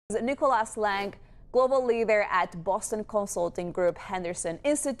Nikolaus Lang, global leader at Boston consulting group Henderson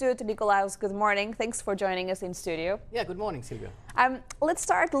Institute. Nikolaus, good morning. Thanks for joining us in studio. Yeah, good morning, Silvia. Let's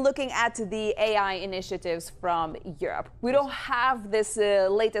start looking at the AI initiatives from Europe. We don't have this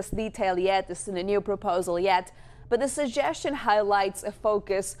latest detail yet, this new proposal yet, but the suggestion highlights a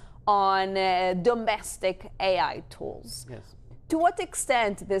focus on domestic AI tools. Yes. To what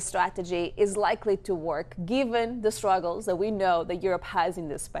extent this strategy is likely to work, given the struggles that we know that Europe has in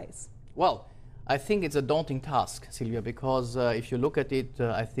this space? Well, I think it's a daunting task, Silvia, because if you look at it,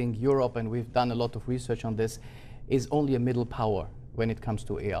 I think Europe, and we've done a lot of research on this, is only a middle power when it comes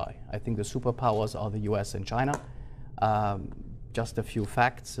to AI. I think the superpowers are the US and China. Just a few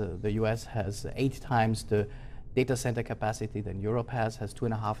facts, the US has 8 times the data center capacity than Europe has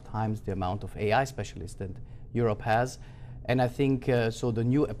 2.5 times the amount of AI specialists that Europe has. And I think so the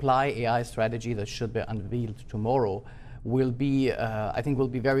new Apply AI strategy that should be unveiled tomorrow will be, I think will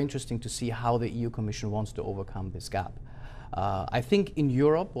be very interesting to see how the EU Commission wants to overcome this gap. I think in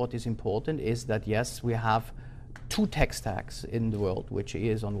Europe what is important is that yes, we have 2 tech stacks in the world, which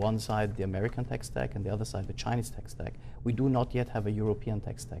is on one side the American tech stack and the other side the Chinese tech stack. We do not yet have a European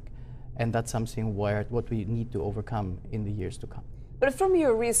tech stack. And that's something what we need to overcome in the years to come. But from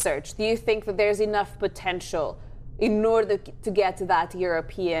your research, do you think that there's enough potential in order to get to that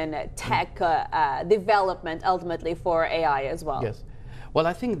European tech development ultimately for AI as well? Yes. Well,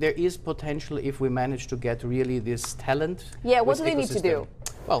 I think there is potential if we manage to get really this talent. Yeah, what do they need to do?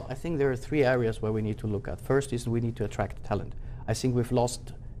 Well, I think there are 3 areas where we need to look at. First is we need to attract talent. I think we've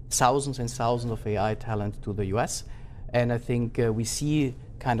lost thousands and thousands of AI talent to the US. And I think we see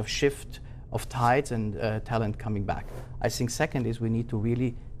kind of shift of tides and talent coming back. I think second is we need to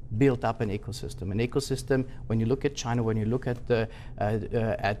really build up an ecosystem. An ecosystem, when you look at China, when you look at the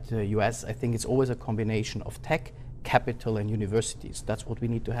US, I think it's always a combination of tech, capital, and universities. That's what we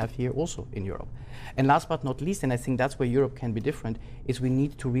need to have here also in Europe. And last but not least, and I think that's where Europe can be different, is we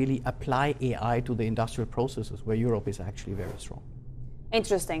need to really apply AI to the industrial processes where Europe is actually very strong.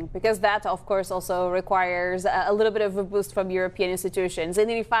 Interesting, because that, of course, also requires a little bit of a boost from European institutions. And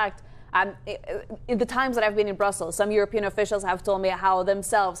in fact, in the times that I've been in Brussels, some European officials have told me how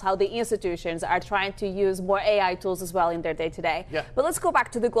the institutions are trying to use more AI tools as well in their day-to-day. Yeah. But let's go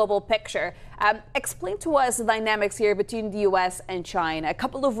back to the global picture. Explain to us the dynamics here between the US and China. A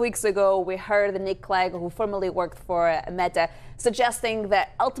couple of weeks ago, we heard Nick Clegg, who formerly worked for Meta, suggesting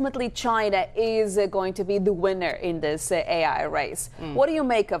that ultimately China is going to be the winner in this AI race. What do you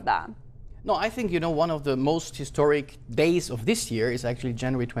make of that? No, I think, one of the most historic days of this year is actually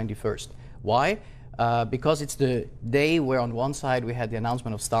January 21st. Why? Because it's the day where on one side we had the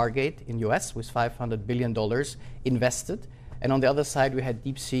announcement of Stargate in US with $500 billion invested. And on the other side we had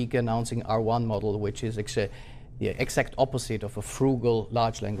DeepSeek announcing R1 model, which is the exact opposite of a frugal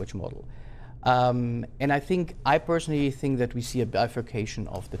large language model. And I personally think that we see a bifurcation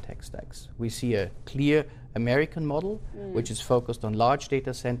of the tech stacks. We see a clear American model, which is focused on large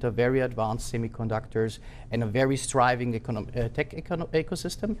data center, very advanced semiconductors, and a very thriving tech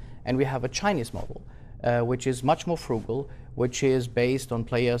ecosystem. And we have a Chinese model, which is much more frugal, which is based on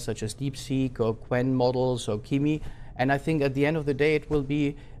players such as DeepSeek or Qwen models or Kimi. And I think at the end of the day, it will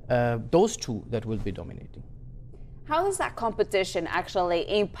be those 2 that will be dominating. How does that competition actually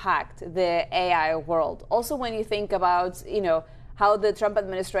impact the AI world? Also, when you think about, how the Trump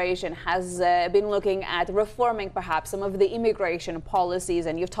administration has been looking at reforming perhaps some of the immigration policies,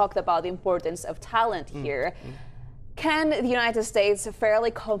 and you've talked about the importance of talent here. Can the United States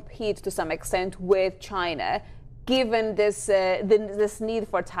fairly compete to some extent with China, given this need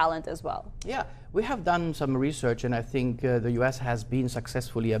for talent as well? Yeah, we have done some research, and I think the US has been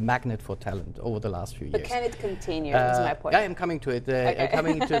successfully a magnet for talent over the last few years. But can it continue, is my point. I am coming to it, Okay.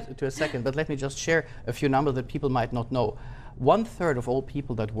 coming to a second, but let me just share a few numbers that people might not know. 1/3 of all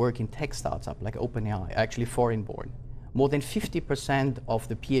people that work in tech startups like OpenAI are actually foreign-born. More than 50% of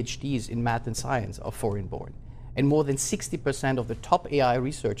the PhDs in math and science are foreign-born. And more than 60% of the top AI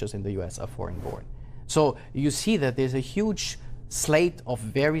researchers in the US are foreign-born. So you see that there's a huge slate of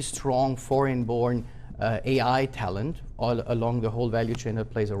very strong foreign-born AI talent all along the whole value chain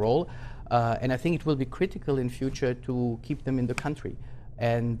that plays a role. And I think it will be critical in future to keep them in the country.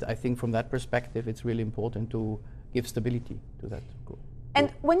 And I think from that perspective, it's really important to give stability to that group.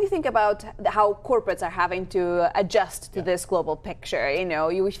 And when you think about how corporates are having to adjust to this global picture,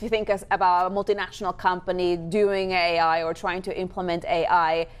 if you think about a multinational company doing AI or trying to implement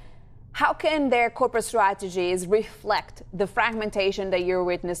AI, how can their corporate strategies reflect the fragmentation that you're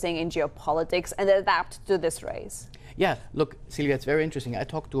witnessing in geopolitics and adapt to this race? Yeah, look, Silvia, it's very interesting. I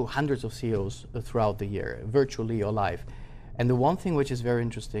talk to hundreds of CEOs throughout the year, virtually or live. And the one thing which is very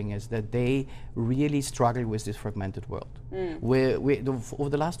interesting is that they really struggle with this fragmented world. Over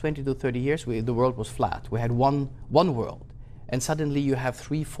the last 20 to 30 years, the world was flat. We had one world. And suddenly you have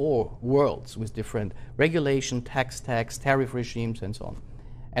 3, 4 worlds with different regulation, tax, tariff regimes, and so on.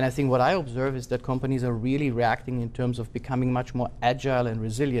 And I think what I observe is that companies are really reacting in terms of becoming much more agile and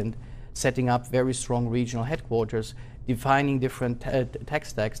resilient, setting up very strong regional headquarters, defining different tech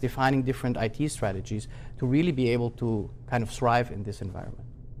stacks, defining different IT strategies to really be able to kind of thrive in this environment.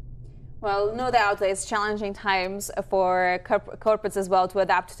 Well, no doubt it's challenging times for corporates as well to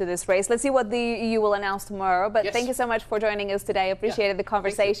adapt to this race. Let's see what the EU will announce tomorrow. But thank you so much for joining us today. Appreciated the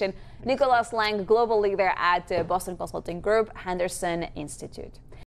conversation. Nikolaus Lang, global leader at Boston Consulting Group, Henderson Institute.